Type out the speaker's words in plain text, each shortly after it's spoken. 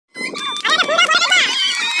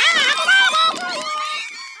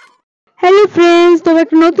তবে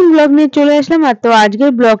একটা নতুন ব্লগ নিয়ে চলে আসলাম। আর তো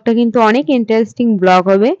আজকের ব্লগটা কিন্তু অনেক ইন্টারেস্টিং ব্লগ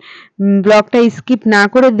হবে, ব্লগটা স্কিপ না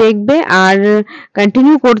করে দেখবে আর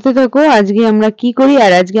কন্টিনিউ করতে থাকো। আজকে আমরা কি করি,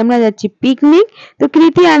 আর আজকে আমরা যাচ্ছি পিকনিক। তো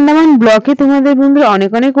কৃতি আন্দামান ব্লগে তোমাদের বন্ধুরা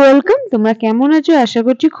অনেক অনেক ওয়েলকাম। তোমরা কেমন আছো? আশা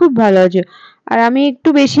করছি খুব ভালো আছো, আর আমি একটু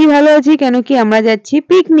বেশি ভালো আছি, কেন কি আমরা যাচ্ছি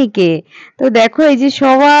পিকনিকে। তো দেখো এই যে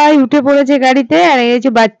সবাই উঠে পড়েছে গাড়িতে, আর এই যে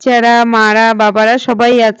বাচ্চারা, মারা, বাবারা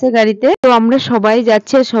সবাই আছে গাড়িতে। তো আমরা সবাই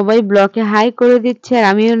যাচ্ছি, সবাই ব্লকে হাই করে দিচ্ছে, আর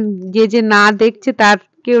আমিও যে না দেখছে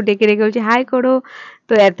তারকেও ডেকে রেখে বলছি হাই করো।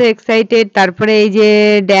 তো এত এক্সাইটেড। তারপরে এই যে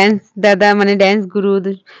ড্যান্স দাদা, মানে ড্যান্স গুরু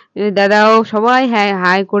দাদাও সবাই হ্যাঁ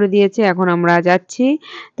হাই করে দিয়েছে। এখন আমরা যাচ্ছি।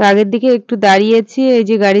 তো আগের দিকে একটু দাঁড়িয়েছি এই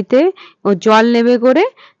যে গাড়িতে, ও জল নেবে করে।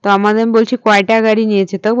 তো আমাদের বলছি কয়টা গাড়ি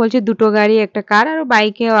নিয়েছে, তো বলছে দুটো গাড়ি, একটা কার আর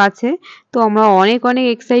বাইকেও আছে। তো আমরা অনেক অনেক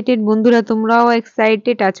এক্সাইটেড। বন্ধুরা তোমরাও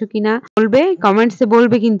এক্সাইটেড আছো কিনা বলবে, কমেন্টসে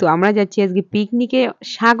বলবে। কিন্তু আমরা যাচ্ছি আজকে পিকনিকে,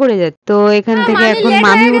 সাগরে যাচ্ছি। তো এখান থেকে এখন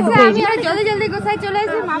মামি উঠবে। জলদি জলদি গোসাই চলে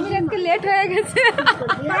এসে, মামির আজকে লেট হয়ে গেছে,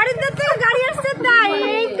 বাড়িতে থেকে গাড়ি আসছে, তাই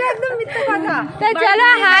এইটা একদম মিথ্যা কথা। তাই চলো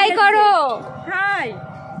হাই করো। হাই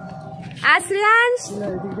আসলাম,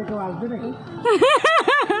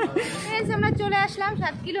 আমরা চলে আসলাম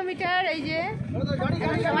 7 কিলোমিটার। এই যে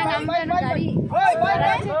সবাই নামবে, গাড়ি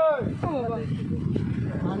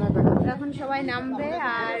এখন সবাই নামবে,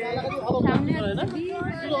 আর সামনে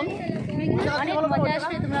অনেক মজা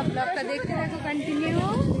আসবে। তোমরা ব্লগটা দেখতে থাকো কন্টিনিউ।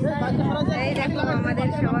 এই দেখো আমাদের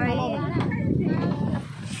সবাই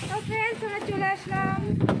আমরা চলে আসলাম।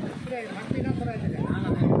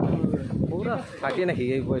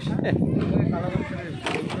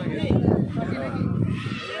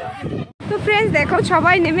 তো ফ্রেন্ডস দেখো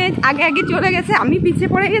সবাই নেমে আগে আগে চলে গেছে, আমি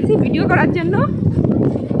পিছিয়ে পড়ে গেছি ভিডিও করার জন্য।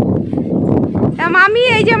 মামি,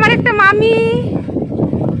 এই যে আমার একটা মামি।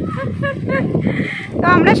 তো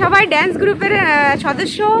আমরা সবাই ড্যান্স গ্রুপের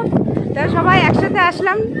সদস্য, তো সবাই একসাথে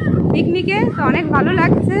আসলাম পিকনিকে। তো অনেক ভালো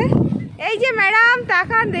লাগছে। এই যে ম্যাডাম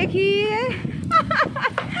তাকান দেখি,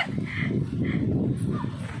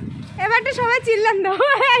 এবারটা সবাই চিল্লান দাও,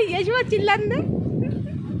 এই সময় চিল্লান দে।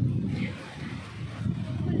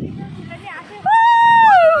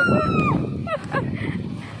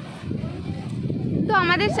 তো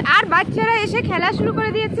আমাদের আর বাচ্চারা এসে খেলা শুরু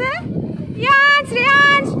করে দিয়েছে। ইয়াস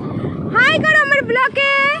রিয়াজ হাই করো আমার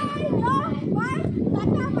ব্লকে।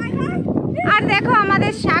 আর দেখো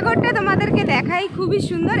আমাদের সাগরটা তোমাদেরকে দেখাই, খুবই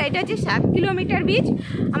সুন্দর। এটা হচ্ছে 7 কিলোমিটার বিচ।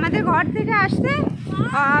 আমাদের ঘর থেকে আসতে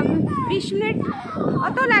 20 মিনিট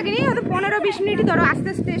অত লাগেনি, হয়তো 15-20 মিনিটই ধরো, আস্তে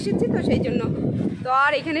আস্তে এসেছি তো সেই জন্য। তো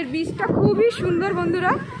আর এখানের বিচটা খুবই সুন্দর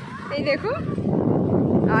বন্ধুরা, এই দেখো।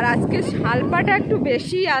 আর আজকে শালপাটা একটু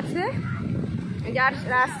বেশি আছে।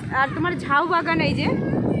 আর তোমার ঝাউ বাগান, এই যে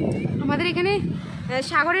আমাদের এখানে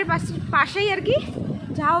সাগরের পাশেই আর কি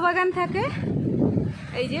ঝাউ বাগান থাকে।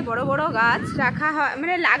 এই যে বড় বড় গাছ রাখা হয়,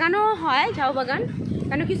 মানে লাগানো হয় ঝাউ বাগান,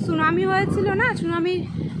 কেন কি সুনামি হয়েছিল না, সুনামির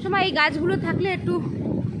সময় এই গাছগুলো থাকলে একটু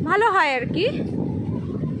ভালো হয় আর কি।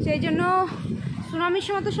 সেই জন্য সুনামির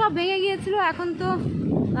সময় তো সব ভেঙে গিয়েছিল, এখন তো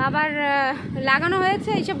আবার লাগানো হয়েছে।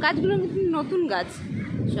 এইসব গাছগুলো কিন্তু নতুন গাছ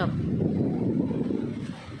সব,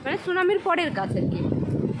 মানে সুনামির পরের গাছ আর কি।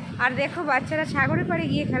 আর দেখো বাচ্চারা সাগরের পাড়ে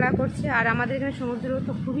গিয়ে খেলা করছে, আর আমাদের এখানে সমুদ্র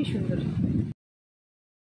তো খুবই সুন্দর।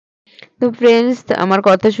 তো ফ্রেন্ডস আমার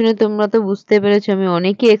কথা শুনে তোমরা তো বুঝতে পেরেছো আমি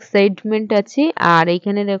অনেকই এক্সাইটমেন্ট আছি। আর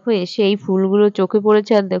এইখানে দেখো এসে এই ফুলগুলো চোখে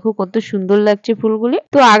পড়েছে, আর দেখো কত সুন্দর লাগছে ফুলগুলি।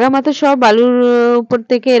 তো আগামাথা সব বালুর উপর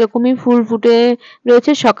থেকে এরকমই ফুল ফুটে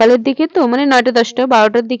রয়েছে সকালের দিকে, তো মানে 9টা 10টা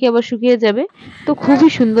 12টার দিকে আবার শুকিয়ে যাবে। তো খুবই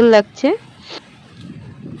সুন্দর লাগছে।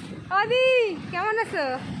 আদি কেমন আছো?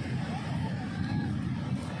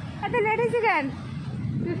 এত লেট হয়েছে কেন?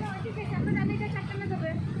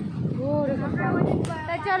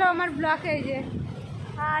 তাই চলো আমার ব্লকে, এই যে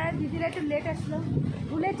আর দিদিরা একটু লেট আসলো,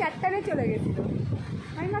 ভুলে 4টায় চলে গেছিল।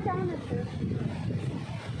 আমি মা কেমন আছে?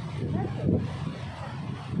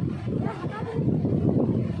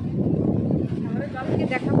 আমরা জলকে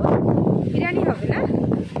দেখাবো, বিরিয়ানি হবে না?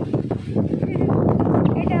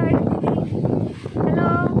 এটা হ্যালো,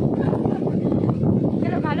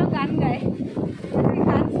 চলো ভালো গান গায়,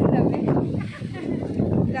 গান শোনাবে।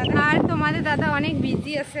 আর তোমাদের দাদা অনেক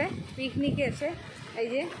বিজি আছে পিকনিকে এসে। এই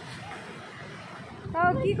যে তাও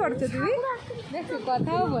কি করছো তুমি? দেখো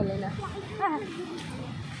কথাও বলে না।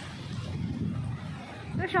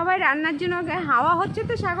 তো সবাই রান্নার জন্য, হাওয়া হচ্ছে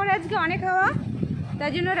তো সাগরে আজকে অনেক হাওয়া,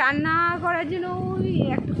 তার জন্য রান্না করার জন্য ওই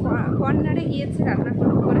একটু কর্নারে গিয়েছে রান্না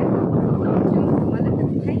করে। তোমাদের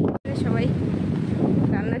দেখাই, সবাই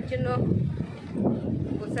রান্নার জন্য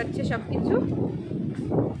গোছাচ্ছে সব কিছু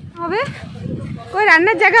হবে। কই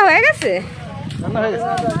রান্নার জায়গা হয়ে গেছে?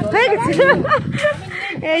 হয়ে গেছে।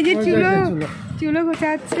 এই যে চুলো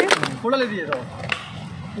গোছাচ্ছে।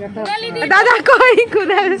 দাদা কই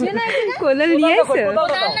কোদাল নিয়ে এসো?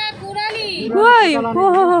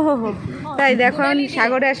 তাই দেখো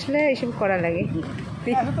সাগরে আসলে এইসব করা লাগে।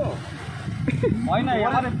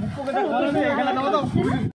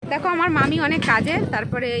 দেখো আমার মামি অনেক কাজে,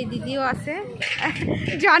 তারপরে এই দিদিও আছে।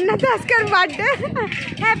 জান্নাত আজকের birthday,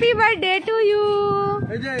 happy birthday to you.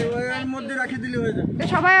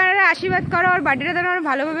 সবাই আশীর্বাদ করো, ওর বার্থডেটা যেন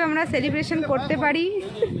ভালোভাবে আমরা সেলিব্রেশন করতে পারি।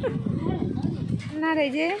 না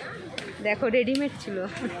এই যে দেখো রেডিমেড ছিল,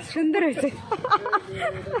 সুন্দর হয়েছে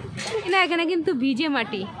না। এখানে কিন্তু ভিজে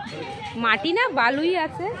মাটি, মাটি না বালুই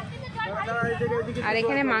আছে। আর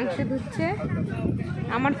এখানে মাংস ধুচ্ছে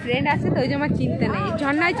আমার ফ্রেন্ড আছে, তো ওই যে আমার চিন্তা নেই।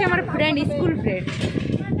 ঝর্ণা হচ্ছে আমার ফ্রেন্ড, স্কুল ফ্রেন্ড,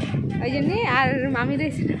 ওই জন্যে। আর মামি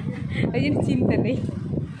রয়েছে ওই জন্য চিন্তা নেই।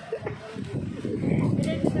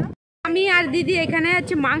 আমি আর দিদি এখানে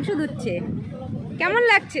হচ্ছে মাংস ধুচ্ছে। কেমন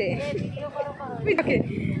লাগছে?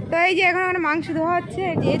 তো এই যে এখন আমার মাংস ধোয়া হচ্ছে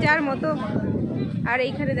যে যার মতো। আর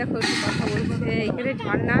এইখানে দেখো একটু কথা বলছে, এইখানে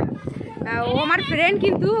ঝর্ণা, ও আমার ফ্রেন্ড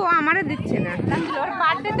কিন্তু ও আমারও দিচ্ছে না। ওর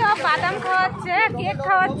বার্থডেতে ও বাদাম খাওয়াচ্ছে, কেক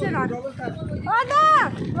খাওয়াচ্ছে না।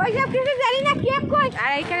 ওইসব কিছু জানি না, কেক কই।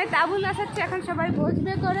 আর এখানে তাবুল আসাচ্ছে, এখন সবাই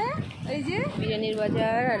বসবে করে। এই যে বিরিয়ানির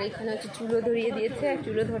বাজার। আর এখানে হচ্ছে চুলো ধরিয়ে দিয়েছে,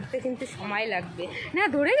 চুলো ধরতে কিন্তু সময় লাগবে না।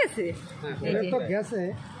 ধরে গেছে, এই যে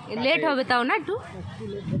লেট হবে তাও না একটু।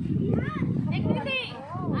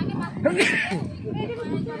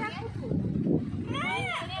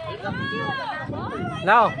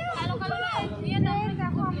 নাও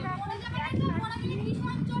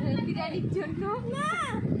বিরিয়ানির জন্য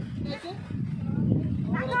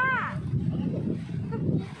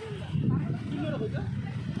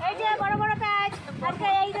এই যে বড় বড় প্যাচ, আজকে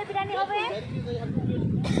এই যে বিরিয়ানি হবে।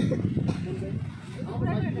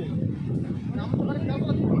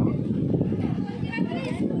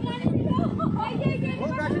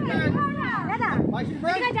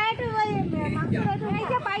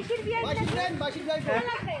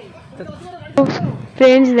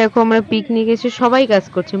 ফ্রেন্ডস দেখো আমরা পিকনিক এসে সবাই কাজ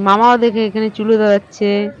করছে। মামাও দেখে এখানে চুলো দাঁড়াচ্ছে,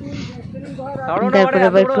 তারপরে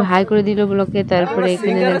আবার একটু হাই করে দিল ব্লকে। তারপরে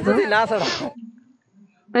এখানে দেখো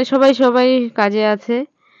সবাই সবাই কাজে আছে।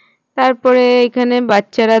 তারপরে এখানে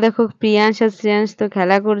বাচ্চারা দেখো প্রিয়াংশ আর শ্রেয়াংশ তো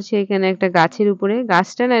খেলা করছে এখানে একটা গাছের উপরে।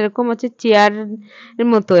 গাছটা না এরকম হচ্ছে চেয়ার এর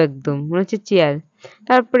মতো, একদম মনে হচ্ছে চেয়ার।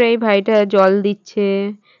 তারপরে এই ভাইটা জল দিচ্ছে।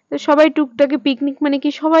 তো সবাই টুকটাকি, পিকনিক মানে কি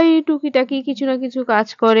সবাই টুকিটাকি কিছু না কিছু কাজ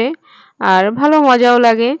করে, আর ভালো মজাও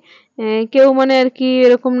লাগে। কেউ মানে আর কি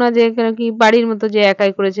এরকম না যে কি বাড়ির মতো যে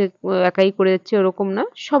একাই করেছে একাই করে যাচ্ছে, ওরকম না।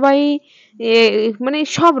 সবাই মানে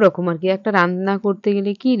সব রকম আর কি। একটা রান্না করতে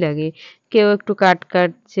গেলে কি লাগে, কেউ একটু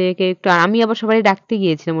কাটছে, কেউ একটু, আমি আবার সবাই ডাকতে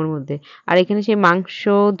গিয়েছিলাম ওর মধ্যে। আর এখানে সেই মাংস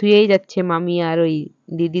ধুয়েই যাচ্ছে মামি, আর ওই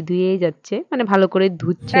দিদি ধুয়েই যাচ্ছে, মানে ভালো করে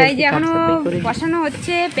ধুচ্ছে। এই যে এখনো কষানো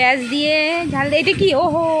হচ্ছে পেঁয়াজ দিয়ে ঝাল। এটা কি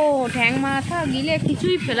ওহো ঠ্যাং মাথা গিলে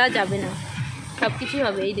কিছুই ফেলা যাবে না, সব কিছুই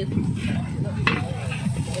হবে। এই দেখুন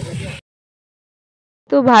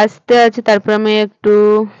তো ভাজতে আছে। তারপর আমি একটু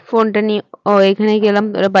ফোনটা নিয়ে এখানে গেলাম।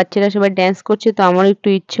 ওরা বাচ্চারা সবাই ড্যান্স করছে, তো আমারও একটু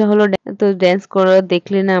ইচ্ছা হলো। তো ড্যান্স করা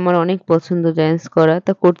দেখলে না আমার অনেক পছন্দ ড্যান্স করা,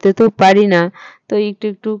 তা করতে তো পারি না, তো একটু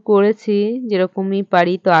একটু করেছি যেরকমই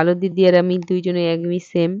পারি। তো আলো দিদি আর আমি দুইজনে একই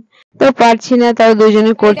সেম, তো পারছি না, তাও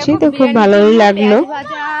দুইজনে করছি, তো খুব ভালোই লাগলো।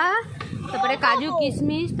 তারপরে কাজু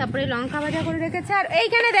কিশমিশ, তারপরে লঙ্কা ভাজা করে রেখেছে। আর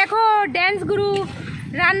এইখানে দেখো ড্যান্স গুরু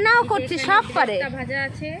রান্নাও করছে, সব পারে। ভাজা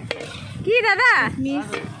আছে কি দাদা?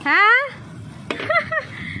 হ্যাঁ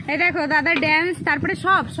এই দেখো দাদা ড্যান্স, তারপরে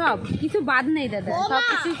সব সব কিছু বাদ নেই, দাদা সব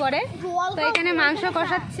কিছু করে। তো এখানে মাংস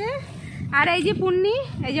কষাচ্ছে। আর এই যে পুন্নি,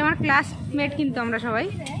 এই যে আমার ক্লাসমেট, কিন্তু আমরা সবাই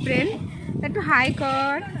ফ্রেন্ড। একটু হাই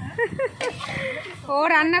কর। ও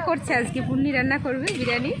রান্না করছে আজকে, পুন্নি রান্না করবে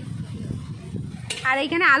বিরিয়ানি। আর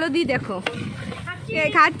এইখানে আলো দি দেখো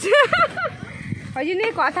খাচ্ছে, ওই জন্য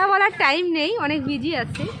কথা বলার টাইম নেই, অনেক বিজি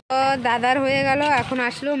আছে। তো দাদার হয়ে গেল, এখন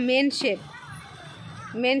আসলো মেন শেফ।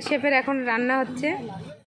 মেন শেফের এখন রান্না হচ্ছে।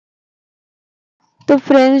 তো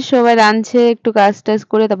ফ্রেন্ডস সবাই রাঁধছে, একটু কাজ টাজ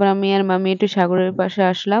করে তারপর আমি আর মামি একটু সাগরের পাশে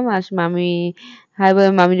আসলাম। আর মামি হাই বলে,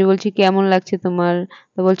 মামিজি বলছি কেমন লাগছে তোমার?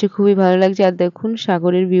 তো বলছে খুবই ভালো লাগছে। আর দেখুন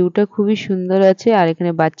সাগরের ভিউটা খুবই সুন্দর আছে। আর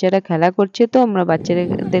এখানে বাচ্চারা খেলা করছে, তো আমরা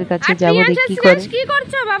বাচ্চাদের কাছে যাবো, দেখি কি করে। কি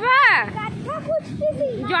করছো বাবা?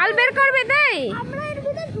 জল বের করবে তাই?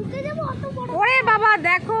 ওরে বাবা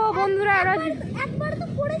দেখো বন্ধুরা, একবার তো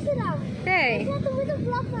পড়েছিলাম তাই।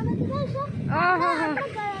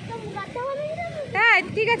 হ্যাঁ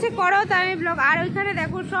ঠিক আছে করো, তো আমি ব্লগ। আর ওইখানে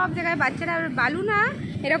দেখো সব জায়গায় বাচ্চারা, বালু না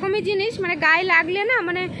এরকমই জিনিস, মানে গায়ে লাগলে না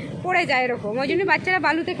মানে পড়ে যায় এরকম, ওই জন্য বাচ্চারা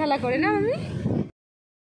বালুতে খেলা করে না মামি।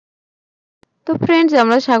 তো ফ্রেন্ডস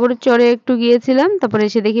আমরা সাগরের চরে একটু গিয়েছিলাম, তারপরে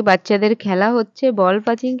এসে দেখি বাচ্চাদের খেলা হচ্ছে, বল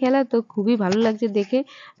পাচিং খেলা, তো খুবই ভালো লাগছে দেখে।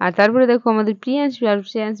 আর তারপরে দেখো আমাদের প্রিয়াংশ আর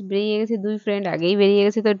শ্রেয়াংশ বেরিয়ে গেছে, দুই ফ্রেন্ড আগেই বেরিয়ে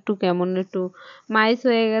গেছে, তো একটু কেমন একটু মাইস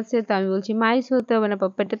হয়ে গেছে। তো আমি বলছি মাইস হতে হবে না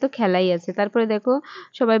পাপ্পা, এটা তো খেলাই আছে। তারপরে দেখো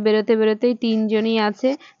সবাই বেরোতেই তিনজনই আছে,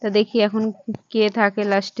 তা দেখি এখন কে থাকে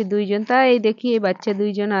লাস্টে, দুইজন। তাই দেখি এই বাচ্চা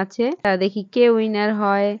দুইজন আছে, তা দেখি কে উইনার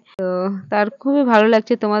হয়। তো তার খুবই ভালো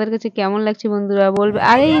লাগছে। তোমাদের কাছে কেমন লাগছে বন্ধুরা বলবে।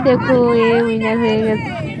 আর এই দেখো এ উইনার হয়ে গেছে।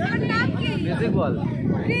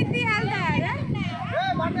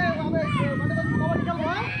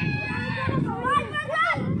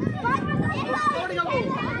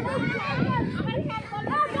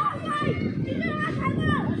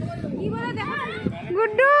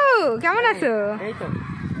 গুড্ডু কেমন আছো?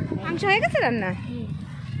 মাংস হয়ে গেছে রান্না?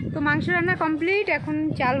 তো মাংস রান্না কমপ্লিট, এখন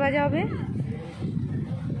চাল ভাজা হবে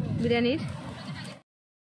বিরিয়ানির।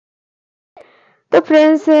 তো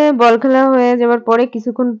ফ্রেন্ডস বল খেলা হয়ে যাওয়ার পরে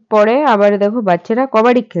কিছুক্ষণ পরে আবার দেখো বাচ্চারা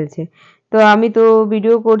কবাডি খেলছে। তো আমি তো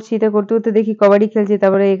ভিডিও করছি, তা করতে করতে দেখি কবাডি খেলছে,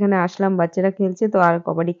 তারপরে এখানে আসলাম বাচ্চারা খেলছে। তো আর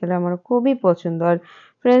কবাডি খেলা আমার খুবই পছন্দ। আর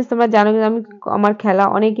ফ্রেন্ডস তোমরা জানো যে আমি আমার খেলা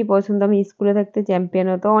অনেকই পছন্দ। আমি স্কুলে থাকতে চ্যাম্পিয়ন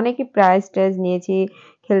হতো, অনেকই প্রাইজ টাইজ নিয়েছি,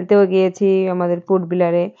 খেলতেও গিয়েছি আমাদের ফুট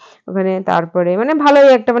বিলারে ওখানে। তারপরে মানে ভালোই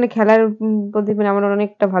একটা মানে খেলার প্রতি মানে আমার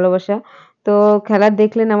অনেকটা ভালোবাসা। তো খেলা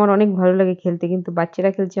দেখলে না আমার অনেক ভালো লাগে খেলতে, কিন্তু বাচ্চারা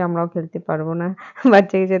খেলছে আমরাও খেলতে পারবো না।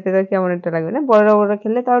 বাচ্চাদের সাথে তো কেমন একটা লাগবে না, বড়রা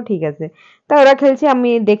খেললে তাও ঠিক আছে। তা ওরা খেলছে,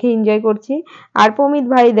 আমি দেখে এনজয় করছি। আর প্রমিত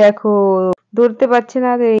ভাই দেখো ধরতে পারছে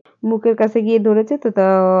না, মুখের কাছে গিয়ে ধরেছে, তো তা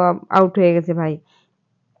আউট হয়ে গেছে ভাই।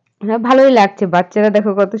 ভালোই লাগছে, বাচ্চারা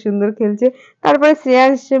দেখো কত সুন্দর খেলছে। তারপরে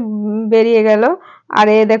শ্রেয়াংশ বেরিয়ে গেল, আর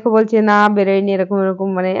এ দেখো বলছে না বেরোয়নি, এরকম এরকম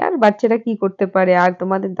মানে। আর বাচ্চারা কি করতে পারে। আর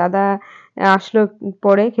তোমাদের দাদা আসলো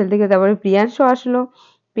পরে খেলতে খেলতে, তারপরে প্রিয়াংশও আসলো।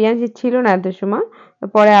 প্রিয়াংশ ছিল না এত সময়,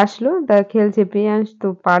 পরে আসলো, তা খেলছে। প্রিয়াংশ তো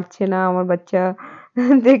পারছে না, আমার বাচ্চা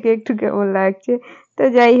দেখে একটু কেমন লাগছে। তো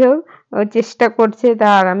যাই হোক ও চেষ্টা করছে,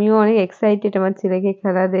 তার আমিও অনেক এক্সাইটেড আমার ছেলেকে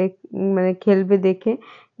খেলা মানে খেলবে দেখে।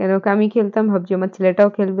 কেন আমি খেলতাম, ভাবছি আমার ছেলেটাও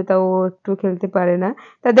খেলবে, তাও ও একটু খেলতে পারে না।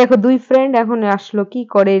 তা দেখো দুই ফ্রেন্ড এখন আসলো, কি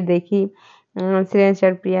করে দেখি। শ্রেয়াংশ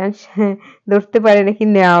আর প্রিয়াংশ ধরতে পারে নাকি,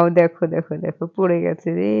 নেও দেখো দেখো দেখো পড়ে গেছে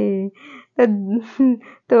রে। তা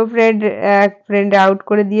তো এক ফ্রেন্ড আউট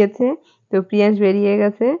করে দিয়েছে, তো প্রিয়াংশ বেরিয়ে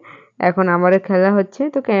গেছে। এখন আমারও খেলা হচ্ছে,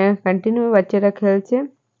 তো কন্টিনিউ বাচ্চারা খেলছে।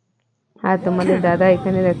 আর তোমাদের দাদা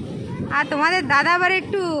এখানে দেখো, আর তোমাদের দাদা আবার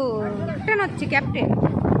একটু ক্যাপ্টেন হচ্ছে, ক্যাপ্টেন।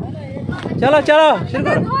 চলো চলো শুরু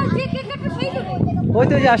করো, ওই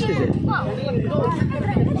তো যে আসতেছে।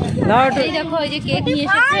 এই দেখো এই যে কেক নিয়ে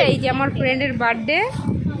এসেছে, এই যে আমার ফ্রেন্ডের বার্থডে।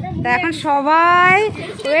 তা এখন সবাই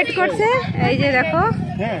ওয়েট করছে, এই যে দেখো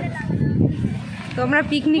তোমরা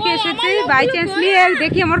পিকনিকে এসেছি বাই চান্স নিয়ে,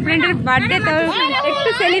 দেখি আমার ফ্রেন্ডের বার্থডে, তো একটু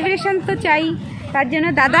সেলিব্রেশন তো চাই। তার জন্য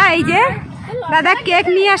দাদা এই যে দাদা কেক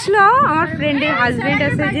নিয়ে আসলো, আমার ফ্রেন্ডের হাজবেন্ড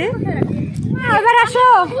আছে যে। এবার আসো,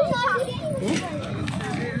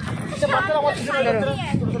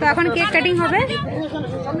 তো এখন কেক কাটিং হবে।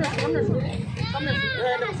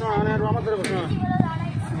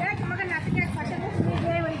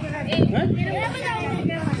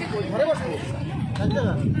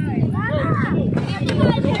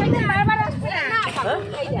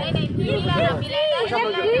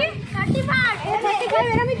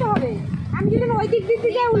 আমি যদি ওই দিক দিতে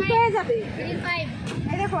যাই উল্টো হয়ে যাবে,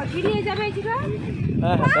 দেখো ফিরিয়ে যাবে। এই দিকে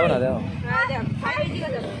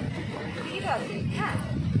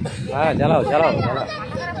হ্যাঁ চালাও চালাও চালাও,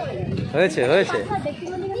 হয়েছে হয়েছে।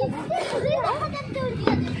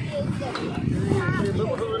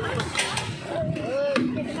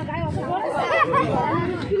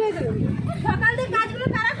 সকাল থেকে কাজগুলো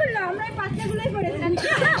তারা করলো, আমরা এই বাচ্চাগুলোই পড়েছিলাম।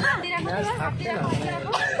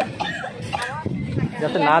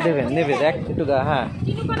 যাতে না দেবেন নেবে দেখ একটু, হ্যাঁ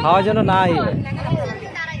খাওয়ার জন্য না।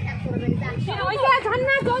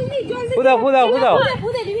 ফুদাও ফুদাও ফুদাও,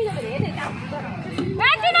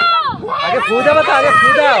 আগে ফু দেবো তো, আগে ফু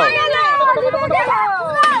দাও।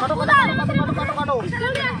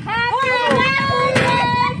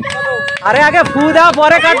 আরে আগে ফু দাও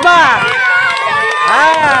পরে কাটবা।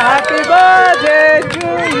 হ্যাঁ happy birthday to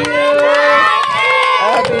you,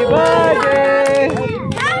 happy birthday,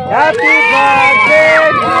 happy birthday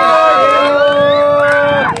to you.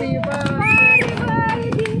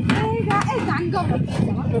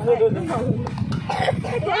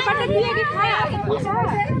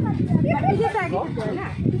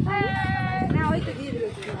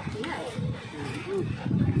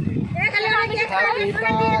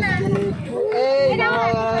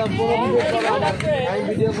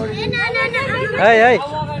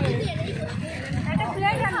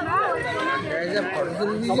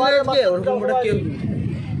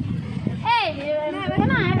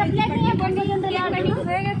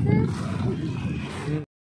 হয়ে গেছে।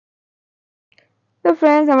 তো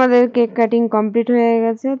ফ্রেন্ডস, আমাদের কেক কাটিং কমপ্লিট হয়ে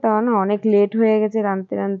গেছে। তাও না অনেক লেট হয়ে গেছে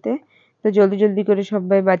রাঁধতে রাঁধতে। তো জলদি জলদি করে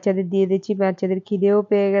সবাই বাচ্চাদের দিয়ে দিচ্ছি। বাচ্চাদের খিদেও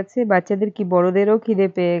পেয়ে গেছে, বাচ্চাদের কি বড়দেরও খিদে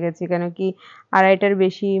পেয়ে গেছে, কেন কি 2:30টার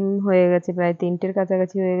বেশি হয়ে গেছে, প্রায় 3টের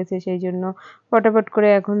কাছাকাছি হয়ে গেছে। সেই জন্য ফটাফট করে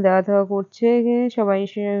এখন দেওয়া থাওয়া করছে। সবাই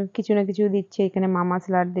কিছু না কিছু দিচ্ছে। এখানে মামা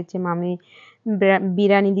স্যালাড দিচ্ছে, মামি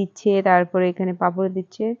বিরিয়ানি দিচ্ছে, তারপরে এখানে পাঁপড়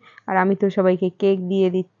দিচ্ছে, আর আমি তো সবাইকে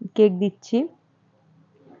কেক দিচ্ছি।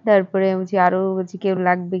 তারপরে বলছি আরো বলছি কেউ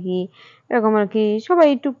লাগবে কি, এরকম আর কি সবাই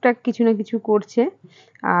টুকটাক কিছু না কিছু করছে।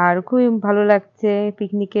 আর খুবই ভালো লাগছে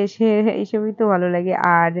পিকনিকে এসে, এইসবই তো ভালো লাগে।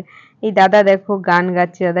 আর এই দাদা দেখো গান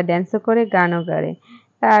গাচ্ছে, দাদা ড্যান্সও করে গানও করে।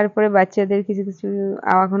 তারপরে বাচ্চাদের কিছু কিছু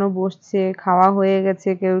এখনো বসছে, খাওয়া হয়ে গেছে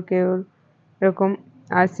কেউ কেউ এরকম।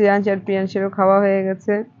 আর শ্রেয়াংশ আর প্রিয়াংশেরও খাওয়া হয়ে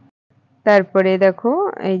গেছে। তারপরে দেখো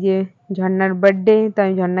এই যে ঝর্ণার বার্থডে, তো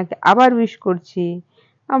আমি ঝর্ণাকে আবার উইশ করছি।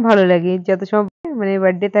 আমার ভালো লাগে যত সময় মানে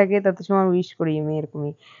বার্থডে থাকে তত সময় উইশ করি আমি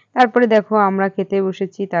এরকমই। তারপরে দেখো আমরা খেতে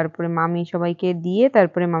বসেছি। তারপরে মামি সবাইকে দিয়ে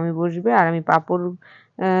তারপরে মামি বসবে, আর আমি পাঁপড়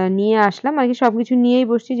নিয়ে আসলাম আর কি। সবকিছু নিয়েই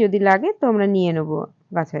বসছি, যদি লাগে তো আমরা নিয়ে নেবো।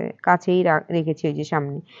 কাছেই রেখেছি ওই যে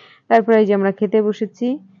সামনে। তারপরে এই যে আমরা খেতে বসেছি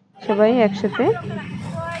সবাই একসাথে।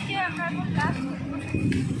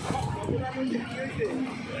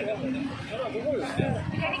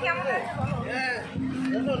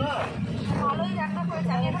 ভালোই রান্না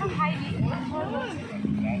করেছে, আমি এখনো খাইনি।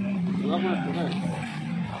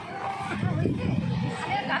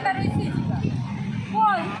 কাটা রয়েছে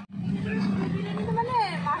মানে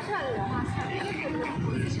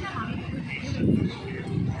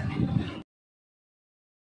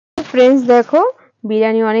ফ্রেন্ডস দেখো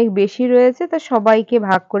বিরিয়ানি অনেক বেশি রয়েছে, তো সবাইকে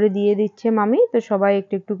ভাগ করে দিয়ে দিচ্ছে মামি। তো সবাই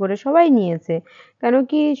একটু একটু করে সবাই নিয়েছে, কেন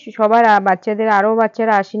কি সবার বাচ্চাদের আরো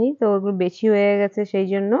বাচ্চারা আসেনি, তো ওগুলো বেশি হয়ে গেছে সেই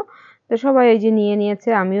জন্য। তো সবাই এই যে নিয়ে নিয়েছে,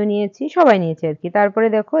 আমিও নিয়েছি, সবাই নিয়েছে আর কি। তারপরে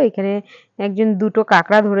দেখো এখানে একজন দুটো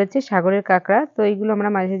কাঁকড়া ধরেছে, সাগরের কাঁকড়া। তো এইগুলো আমরা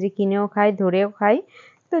মাঝে মাঝে কিনেও খাই, ধরেও খাই।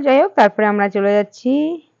 তো যাই হোক, তারপরে আমরা চলে যাচ্ছি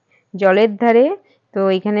জলের ধারে। তো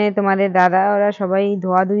এখানে তোমাদের দাদা ওরা সবাই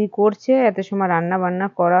ধোয়াধুয়ি করছে। এত সময় রান্না বান্না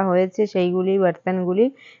করা হয়েছে, সেইগুলি বার্তানগুলি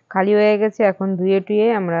খালি হয়ে গেছে। এখন ধুয়ে টুয়ে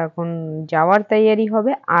আমরা এখন যাওয়ার তৈয়ারি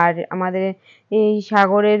হবে। আর আমাদের এই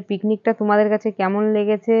সাগরের পিকনিকটা তোমাদের কাছে কেমন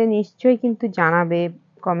লেগেছে নিশ্চয়ই কিন্তু জানাবে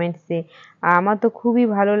কমেন্টসে। আমার তো খুবই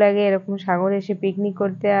ভালো লাগে এরকম সাগরে এসে পিকনিক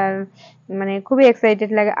করতে, আর মানে খুবই এক্সাইটেড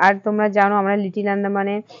লাগে। আর তোমরা জানো আমরা লিটিল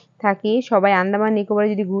আন্দামানে থাকি। সবাই আন্দামান নিকোবরে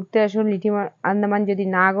যদি ঘুরতে আসো, লিটিল আন্দামান যদি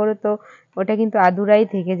না ঘোরো তো ওটা কিন্তু আধুরাই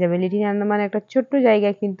থেকে যাবে। লিটিল আন্দামান একটা ছোট্ট জায়গা,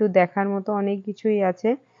 কিন্তু দেখার মতো অনেক কিছুই আছে,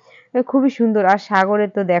 খুবই সুন্দর। আর সাগরে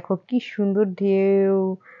তো দেখো কি সুন্দর ঢেউ,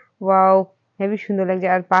 ওয়াও, হেবি সুন্দর লাগছে।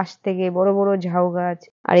 আর পাশ থেকে বড় বড় ঝাউ গাছ।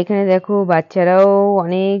 আর এখানে দেখো বাচ্চারাও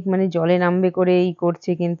অনেক মানে জলে নামবে করে করছে,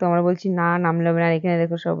 কিন্তু আমরা বলছি না, নামলে হবে না। আর এখানে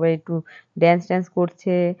দেখো সবাই একটু ড্যান্স ট্যান্স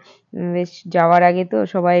করছে। বেশ যাওয়ার আগে তো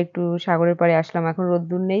সবাই একটু সাগরের পাড়ে আসলাম, এখন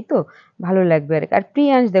রোদ্দুর নেই তো ভালো লাগবে আর কি। আর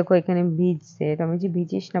প্রিয়াংশ দেখো এখানে ভিজছে, তো আমি বলছি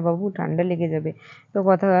ভিজিস না বাবু, ঠান্ডা লেগে যাবে। তো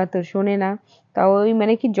কথা তো শোনে না। তাও ওই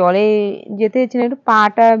মানে কি জলে যেতে হচ্ছে না, একটু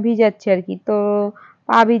পাটা ভিজাচ্ছে আর কি। তো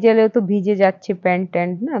পা ভিজালেও তো ভিজে যাচ্ছে প্যান্ট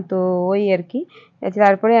ট্যান্ট না, তো ওই আর কি।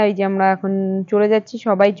 তারপরে এই যে আমরা এখন চলে যাচ্ছি,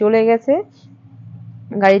 সবাই চলে গেছে,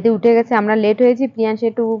 গাড়িতে উঠে গেছে। আমরা লেট হয়েছি, প্রিয়াংশ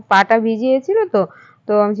একটু পাটা ভিজিয়েছিল তো,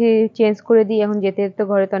 তো আমি চেঞ্জ করে দিই, এখন যেতে যেতে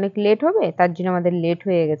ঘরে তো অনেক লেট হবে, তার জন্য আমাদের লেট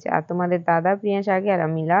হয়ে গেছে। আর তোমাদের দাদা প্রিয়াংশ আগে আর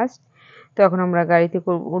আমি লাস্ট। তো এখন আমরা গাড়িতে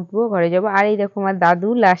উঠবো, ঘরে যাব। আর এই দেখো আমার দাদু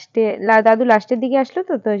লাস্টের দিকে আসলো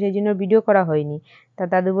তো, তো সেই জন্য ভিডিও করা হয়নি। তা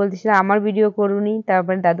দাদু বলতেছিল আমার ভিডিও করুনি।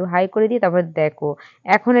 তারপরে দাদু হাই করে দিয়ে তারপর দেখো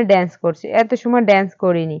এখন ড্যান্স করছে, এত সময় ড্যান্স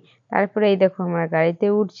করিনি। তারপরে এই দেখো আমরা গাড়িতে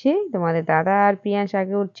উঠছি, তোমাদের দাদা আর প্রিয়াংশ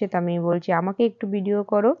আগে উঠছে, তো আমি বলছি আমাকে একটু ভিডিও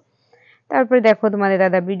করো। তারপরে দেখো তোমাদের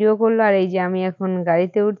দাদা ভিডিও করলো, আর এই যে আমি এখন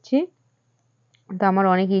গাড়িতে উঠছি। তো আমার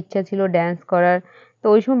অনেক ইচ্ছা ছিল ড্যান্স করার, তো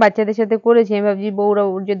ওই সময় বাচ্চাদের সাথে করেছি। আমি ভাবছি বউরা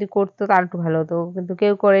যদি করতো তার একটু ভালো হতো, কিন্তু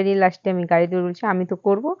কেউ করেনি। লাস্টে আমি গাড়িতে বলছি আমি তো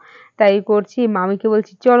করব, তাই করছি। মামিকে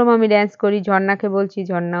বলছি চলো মামি ড্যান্স করি, ঝর্ণাকে বলছি,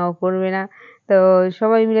 ঝর্ণাও করবে না। তো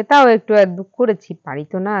সবাই মিলে তাও একটু আধটু করেছি, পারি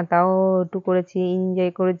তো না, তাও একটু করেছি,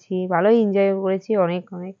 এনজয় করেছি, ভালোই এনজয় করেছি, অনেক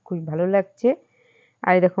অনেক খুব ভালো লাগছে।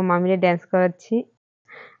 আর এই দেখো মামিরে ড্যান্স করাচ্ছি,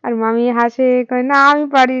 আর মামি হাসে, কয় না আমি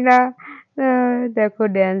পারি না। দেখো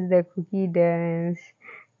ড্যান্স, দেখো কি ড্যান্স।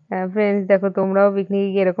 ফ্রেন্ডস দেখো তোমরাও পিকনিকে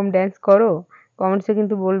গিয়ে এরকম ড্যান্স করো, কমেন্টসে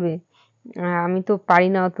কিন্তু বলবে। আমি তো পারি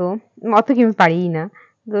না অত, অত কি আমি পারিই না।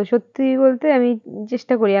 তো সত্যি বলতে আমি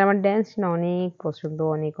চেষ্টা করি, আর আমার ড্যান্স না অনেক পছন্দ,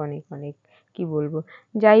 অনেক অনেক অনেক, কি বলবো।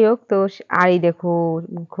 যাই হোক, তো আর এই দেখো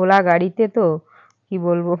খোলা গাড়িতে তো কি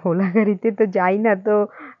বলবো, খোলা গাড়িতে তো যাই না তো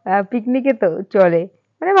পিকনিকে তো চলে।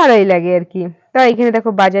 মানে ভালোই লাগে আর কি। তা এখানে দেখো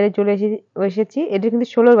বাজারে চলে এসেছি, এটা কিন্তু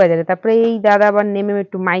ষোলোর বাজারে। তারপরে এই দাদা আবার নেমে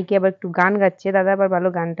একটু মাইকে আবার একটু গান গাচ্ছে, দাদা আবার ভালো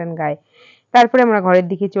গান টান গায়। তারপরে আমরা ঘরের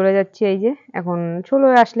দিকে চলে যাচ্ছি। এই যে এখন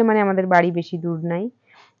ষোলোয় আসলে মানে আমাদের বাড়ি বেশি দূর নাই,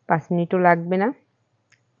 5 মিনিটও লাগবে না।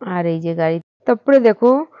 আর এই যে গাড়ি, তারপরে দেখো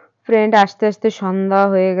ফ্রেন্ড আস্তে আস্তে সন্ধ্যা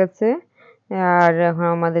হয়ে গেছে, আর এখন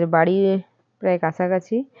আমাদের বাড়ি প্রায়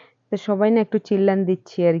কাছাকাছি। তো সবাই না একটু চিল্লান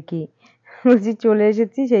দিচ্ছি আর কি, বলছি চলে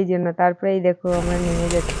এসেছি সেই জন্য। তারপরে এই দেখো আমরা নেমে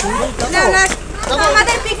যাচ্ছি। না না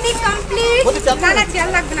আমাদের পিকনিক কমপ্লিট। না না খেয়াল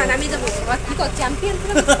লাগবে না, আমি যাবো। কি কর চ্যাম্পিয়ন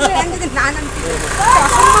না নাম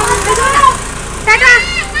টাটা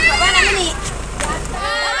বাবা নামিনি।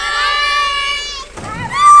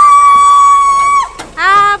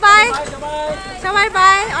 বাই সবাই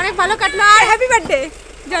বাই, অনেক ভালো কাটলো। আর হ্যাপি বার্থডে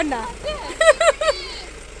জন্না।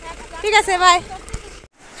 ঠিক আছে বাই।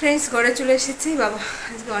 ফ্রেন্ডস ঘরে চলে এসেছি। বাবা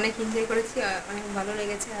আজকে অনেক এনজয় করেছি, অনেক ভালো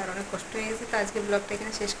লেগেছে আর অনেক কষ্ট হয়ে গেছে। তো আজকে ব্লগটা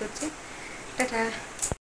এখানে শেষ করছি। টাটা।